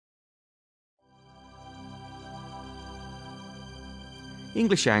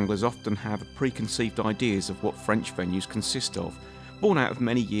English anglers often have preconceived ideas of what French venues consist of, born out of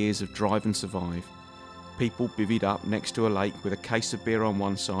many years of drive and survive. People bivvied up next to a lake with a case of beer on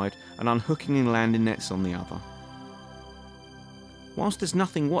one side and unhooking and landing nets on the other. Whilst there's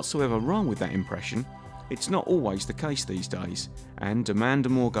nothing whatsoever wrong with that impression, it's not always the case these days, and Brande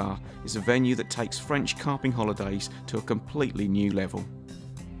Morgard is a venue that takes French carping holidays to a completely new level.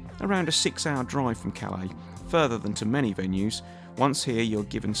 Around a 6-hour drive from Calais, further than to many venues, once here you're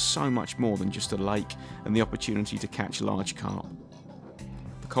given so much more than just a lake and the opportunity to catch large carp.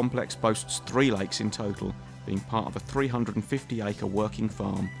 The complex boasts 3 lakes in total, being part of a 350-acre working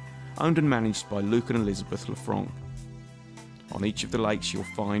farm, owned and managed by Luke and Elizabeth Lafranc. On each of the lakes you'll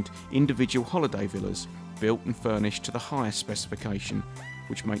find individual holiday villas, built and furnished to the highest specification,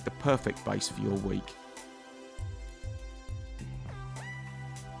 which make the perfect base for your week.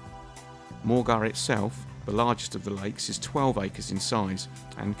 Morgard itself, the largest of the lakes, is 12 acres in size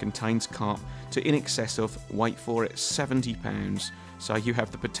and contains carp to in excess of, wait for it, 70 pounds, so you have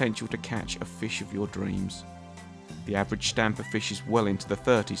the potential to catch a fish of your dreams. The average stamper fish is well into the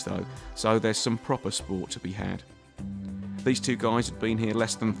 30s though, so there's some proper sport to be had. These two guys had been here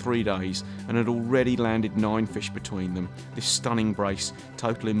less than 3 days and had already landed 9 fish between them, this stunning brace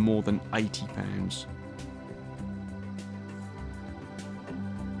totalling more than 80 pounds.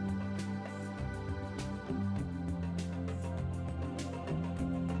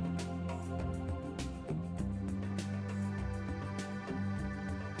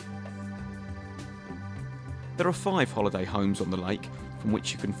 There are 5 holiday homes on the lake from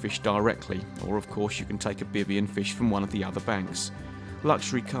which you can fish directly, or of course you can take a bivvy and fish from one of the other banks.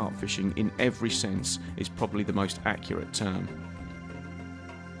 Luxury carp fishing in every sense is probably the most accurate term.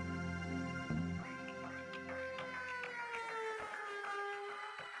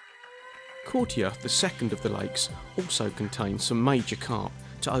 Courtioux, the second of the lakes, also contains some major carp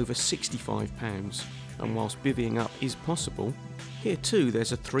to over 65 pounds, and whilst bivvying up is possible, here too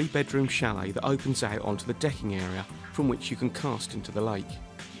there's a 3-bedroom chalet that opens out onto the decking area from which you can cast into the lake.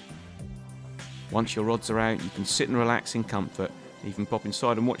 Once your rods are out, you can sit and relax in comfort, even pop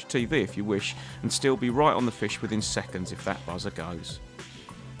inside and watch TV if you wish, and still be right on the fish within seconds if that buzzer goes.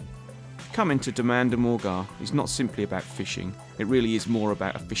 Coming to Brande Morgard is not simply about fishing, it really is more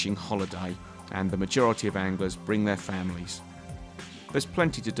about a fishing holiday, and the majority of anglers bring their families. There's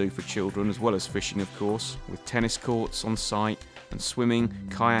plenty to do for children as well as fishing of course, with tennis courts on site, and swimming,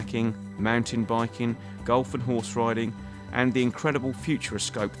 kayaking, mountain biking, golf and horse riding, and the incredible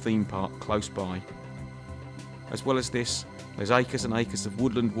Futuroscope theme park close by. As well as this, there's acres and acres of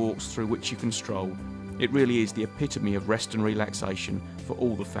woodland walks through which you can stroll. It really is the epitome of rest and relaxation for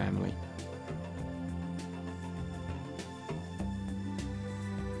all the family.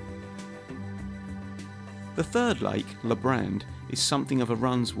 The third lake, La Brande, is something of a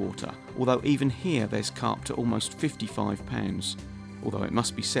runswater, although even here there's carp to almost 55 pounds, although it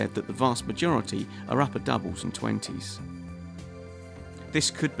must be said that the vast majority are upper doubles and 20s.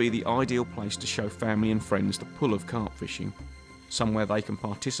 This could be the ideal place to show family and friends the pull of carp fishing, somewhere they can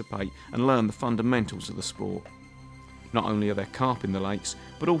participate and learn the fundamentals of the sport. Not only are there carp in the lakes,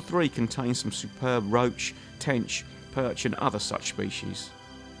 but all 3 contain some superb roach, tench, perch and other such species.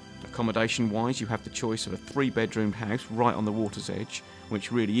 Accommodation wise, you have the choice of a 3-bedroomed house right on the water's edge,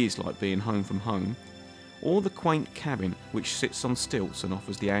 which really is like being home from home, or the quaint cabin which sits on stilts and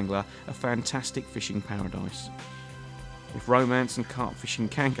offers the angler a fantastic fishing paradise. If romance and carp fishing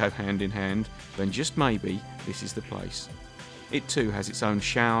can go hand in hand, then just maybe this is the place. It too has its own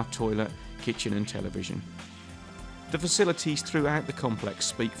shower, toilet, kitchen and television. The facilities throughout the complex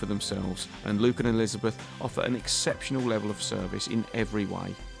speak for themselves, and Luke and Elizabeth offer an exceptional level of service in every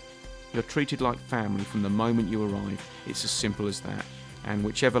way. You're treated like family from the moment you arrive, it's as simple as that, and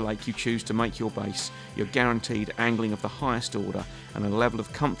whichever lake you choose to make your base, you're guaranteed angling of the highest order and a level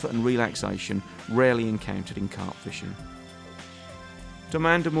of comfort and relaxation rarely encountered in carp fishing.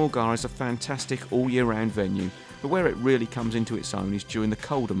 Brande Morgard is a fantastic all year round venue, but where it really comes into its own is during the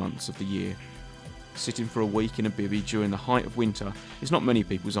colder months of the year. Sitting for a week in a bivvy during the height of winter is not many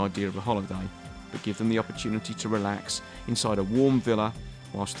people's idea of a holiday, but give them the opportunity to relax inside a warm villa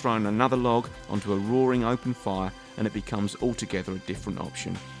whilst throwing another log onto a roaring open fire, and it becomes altogether a different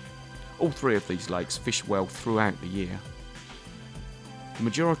option. All 3 of these lakes fish well throughout the year. The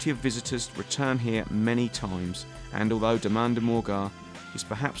majority of visitors return here many times, and although Brande Morgard is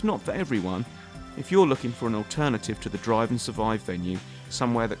perhaps not for everyone, if you're looking for an alternative to the drive and survive venue,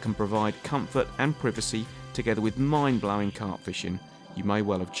 somewhere that can provide comfort and privacy together with mind-blowing carp fishing, you may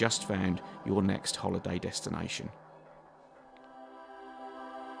well have just found your next holiday destination.